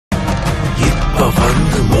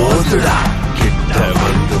வந்து மோதுடா, கிட்ட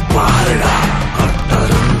வந்து பாருடா,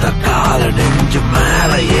 கட்டருந்த கால நெஞ்சு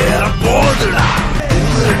மேல ஏற போதுடா.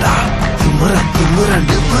 திமிருடா, திமிர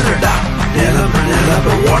நிமிருடா, நிலம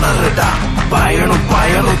உணருடா, பயணம்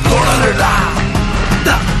தொடருடா.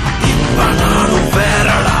 இப்ப நானும்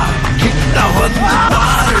வேறடா, கிட்ட வந்து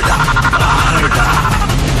பாருடா.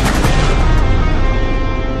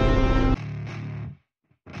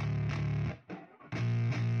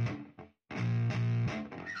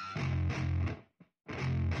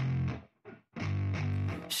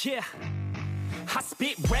 Yeah, I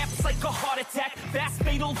spit raps like a heart attack, fast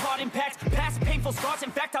fatal heart impact, past painful scars.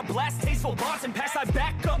 In fact, I blast tasteful bars and packs. I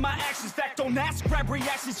back up my actions, fact don't ask, grab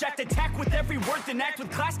reactions, jacked attack with every word, then act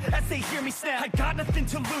with class as they hear me snap. I got nothing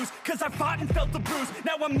to lose, cause I fought and felt the bruise.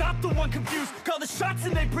 Now I'm not the one confused, call the shots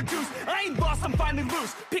and they produce. I ain't lost, I'm finally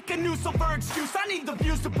loose, pick a new silver excuse. I need the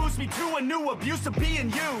views to boost me to a new abuse of being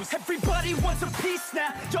used. Everybody wants a piece now,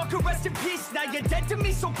 y'all can rest in peace now. You're dead to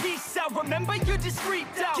me, so peace out, remember you're just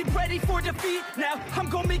freaked out. Get ready for defeat now, I'm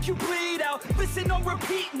gonna make you bleed out. Listen on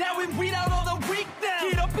repeat now and weed out all the weak now.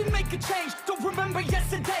 Get up and make a change, don't remember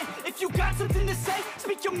yesterday. If you got something to say,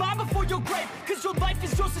 speak your mind before your grave, cause your life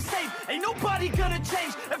is yours to save. Ain't nobody gonna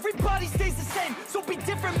change, everybody stays the same. So be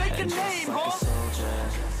different, make a name, like a soldier,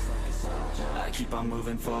 I keep on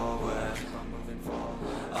moving forward,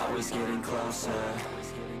 always getting closer.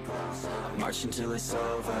 I march until it's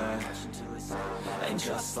over, and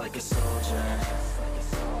just like a soldier,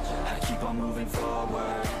 I keep on moving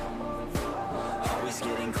forward, always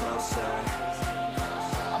getting closer.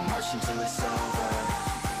 I march until it's over,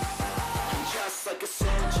 and just like a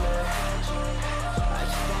soldier, I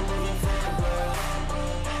keep on moving forward,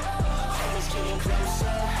 always getting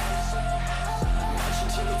closer. March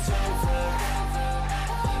until it's over,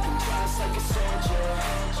 and just like a soldier,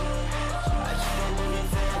 I keep on moving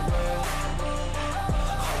forward,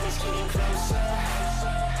 always getting closer.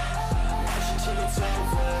 March until it's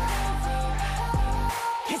over.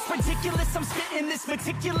 It's ridiculous, I'm spitting this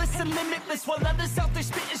meticulous and limitless, while others out there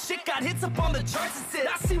spitting shit got hits up on the charts and shit.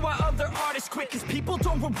 I see why other artists quit, cause people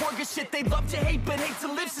don't reward good shit. They love to hate but hate to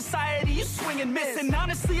live. Society, you swing and miss, and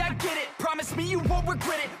honestly I get it. Promise me you won't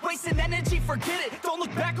regret it, wasting energy, forget it. Don't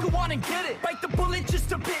look back, go on and get it. Bite the bullet just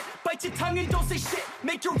a bit, bite your tongue and don't say shit.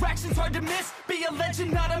 Make your actions hard to miss, be a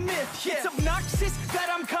legend not a myth. Yeah. It's obnoxious that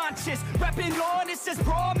I'm conscious, rapping honest as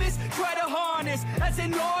promise. Try to harness, as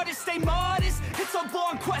an artist stay modest. It's a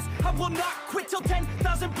long quest, I will not quit till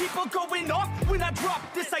 10,000 people going off when I drop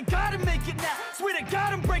this. I gotta make it now, swear to God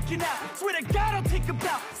I'm breaking out. Swear to God I'll take a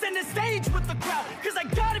bow, stand the stage with the crowd, cause I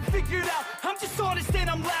got it figured out. I'm just honest and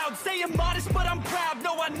I'm loud, saying modest but I'm proud.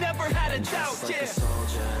 No, I never had a doubt, like yeah. a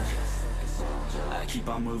soldier, I keep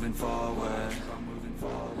on moving forward,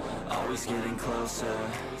 always getting closer.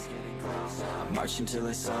 I march until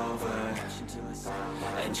it's over,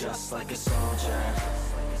 and just like a soldier,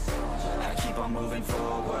 I keep on moving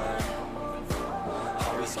forward,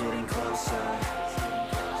 always getting closer.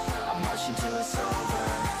 I march until it's over,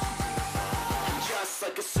 and just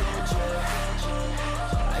like a soldier,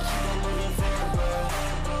 I keep on moving forward,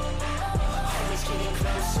 always getting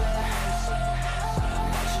closer.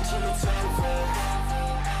 March until it's over,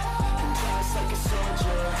 and just like a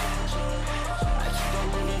soldier, I keep on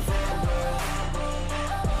moving forward,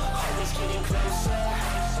 always getting closer.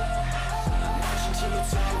 March until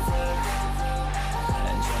it's over,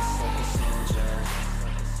 and just like a soldier,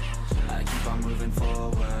 I keep on moving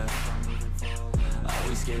forward,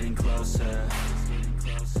 always getting closer.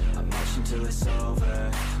 I march until it's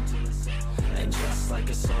over, and just like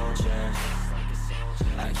a soldier,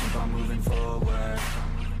 I keep on moving forward,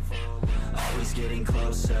 always getting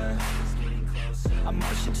closer. I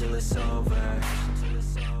march until it's over.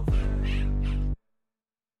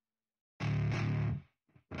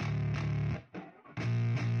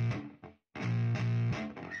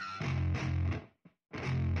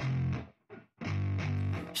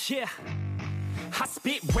 Yeah, I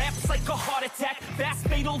spit raps like a heart attack, fast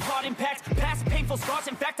fatal heart impact, past painful scars.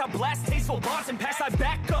 In fact, I blast tasteful bars and packs. I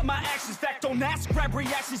back up my actions, fact don't ask, grab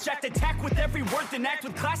reactions, jacked attack with every word, then act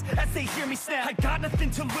with class as they hear me snap. I got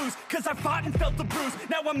nothing to lose, cause I fought and felt the bruise.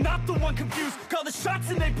 Now I'm not the one confused, call the shots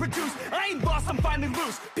and they produce. I ain't lost, I'm finally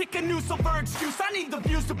loose, pick a new silver excuse. I need the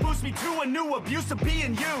views to boost me to a new abuse of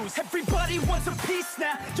being used. Everybody wants a piece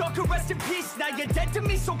now, y'all can rest in peace now. You're dead to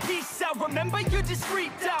me, so peace out, remember you're just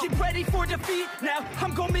freaked out. Get ready for defeat now,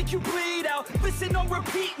 I'm gonna make you bleed out. Listen on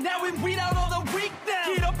repeat now and weed out all the weak now.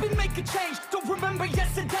 Get up and make a change, don't remember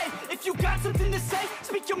yesterday. If you got something to say,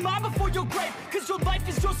 speak your mind before your grave, cause your life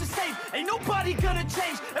is yours to save. Ain't nobody gonna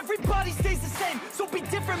change, everybody stays the same. So be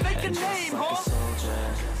different, make a name, like huh? a soldier,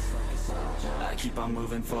 I keep on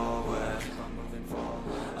moving forward,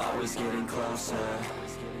 always getting closer.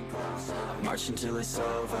 I'm marching till it's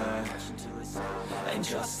over, and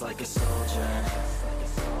just like a soldier,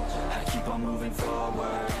 I keep on moving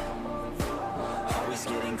forward, always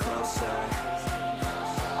getting closer.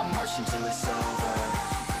 I'm marching till it's over,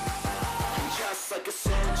 and just like a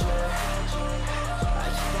soldier, I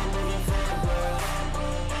keep on moving forward,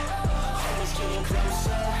 always getting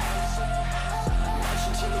closer. I'm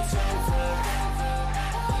marching till it's over,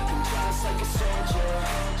 and just like a soldier,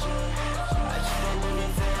 I keep on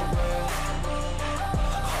moving forward,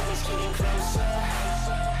 always getting closer.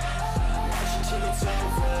 I'm marching till it's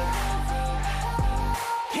over.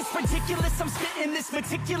 It's ridiculous, I'm spitting this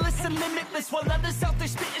meticulous and limitless, while others out there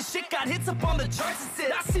spitting shit got hits up on the charts and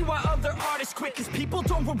shit. I see why other artists quit, cause people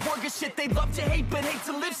don't reward good shit. They love to hate but hate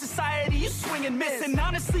to live. Society, you swing and miss, and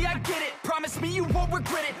honestly I get it. Promise me you won't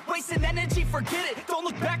regret it. Wasting energy, forget it. Don't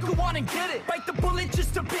look back, go on and get it. Bite the bullet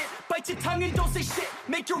just a bit, bite your tongue and don't say shit.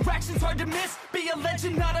 Make your actions hard to miss, be a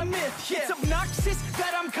legend not a myth. Yeah. It's obnoxious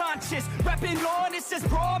that I'm conscious, rapping honest as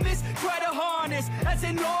promise. Try to harness, as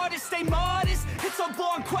an artist stay modest. It's a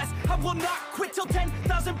long quest, I will not quit till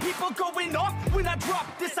 10,000 people going off when I drop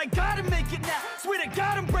this. I gotta make it now, swear to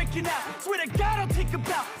God I'm breaking out. Swear to God I'll take a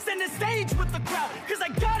bow, stand the stage with the crowd, cause I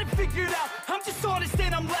got it figured out. I'm just honest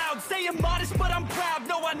and I'm loud, staying modest but I'm proud.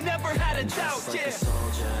 No, I never had a doubt, Like yeah. a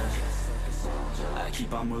soldier, I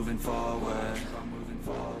keep on moving forward,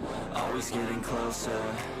 always getting closer.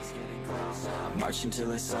 I'm marching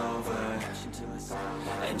till it's over,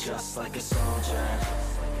 and just like a soldier,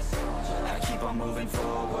 I keep on moving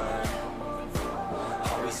forward,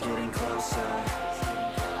 always getting closer.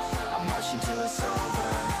 I'm marching till it's over,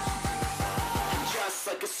 and just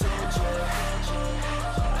like a soldier,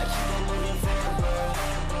 I keep on moving forward,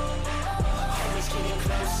 always getting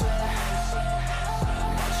closer.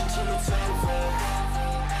 I'm marching till it's over,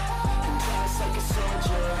 and just like a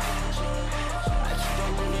soldier, I keep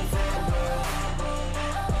on moving forward,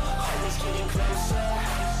 always getting closer.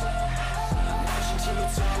 I'm marching till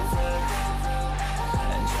it's over,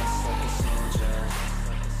 and just like a soldier,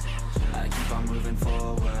 I keep on moving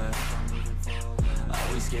forward,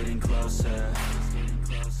 always getting closer.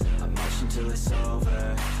 I'm marching till it's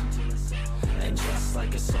over, and just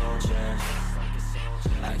like a soldier,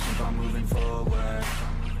 I keep on moving forward,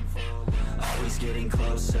 always getting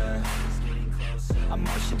closer. I'm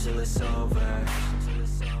marching till it's over.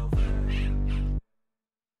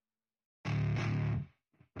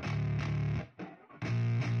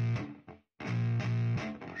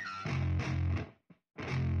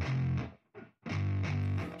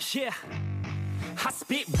 Yeah, I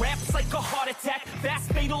spit raps like a heart attack,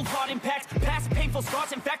 fast fatal heart impact, past painful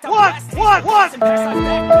scars. In fact, I blast what? And pass, I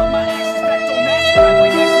back up my actions back, don't ask for my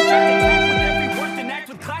reactions, try to attack with every word, then act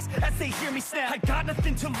with class as they hear me snap. I got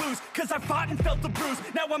nothing to lose, cause I fought and felt the bruise.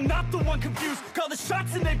 Now I'm not the one confused, call the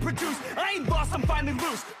shots and they produce. I ain't lost, I'm finally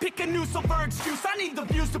loose, pick a new silver excuse. I need the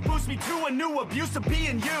views to boost me to a new abuse of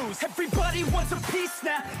being used. Everybody wants a piece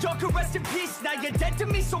now, y'all can rest in peace now. You're dead to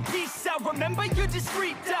me, so peace out. Remember you're just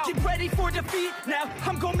freaked out, get ready for defeat now.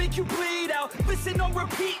 I'm gonna make you bleed out, listen on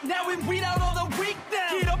repeat now and weed out all the weak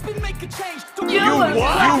now. Get up and make a change. Don't You what?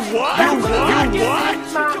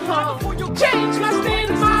 Change my state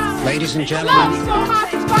of mind. Ladies and gentlemen, Love's so hard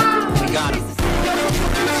to find. we got it.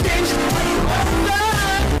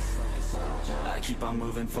 I keep on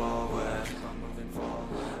moving forward,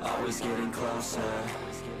 always getting closer.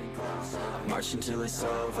 I'm marching till it's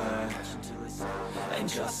over, and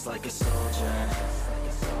just like a soldier,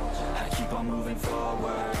 I keep on moving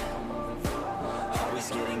forward, always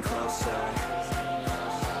getting closer.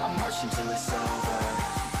 I'm marching till it's over,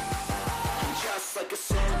 and just like a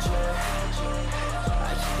soldier,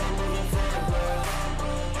 I keep on moving forward,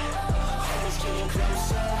 always getting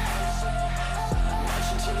closer. I'm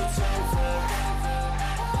marching till it's over,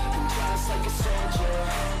 and just like a soldier,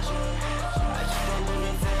 I keep on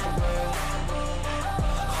moving forward,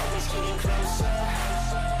 always getting closer.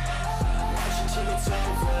 I'm marching till it's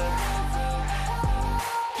over.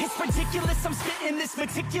 It's ridiculous, I'm spitting this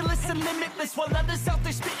meticulous and limitless, while others out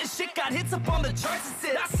there spitting shit got hits up on the charts and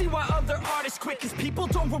shit. I see why other artists quit, cause people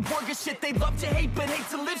don't reward good shit. They love to hate but hate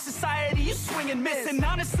to live. Society, you swing and miss, and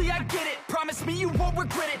honestly I get it. Promise me you won't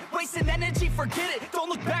regret it. Wasting energy, forget it. Don't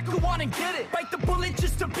look back, go on and get it. Bite the bullet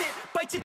just a bit, bite your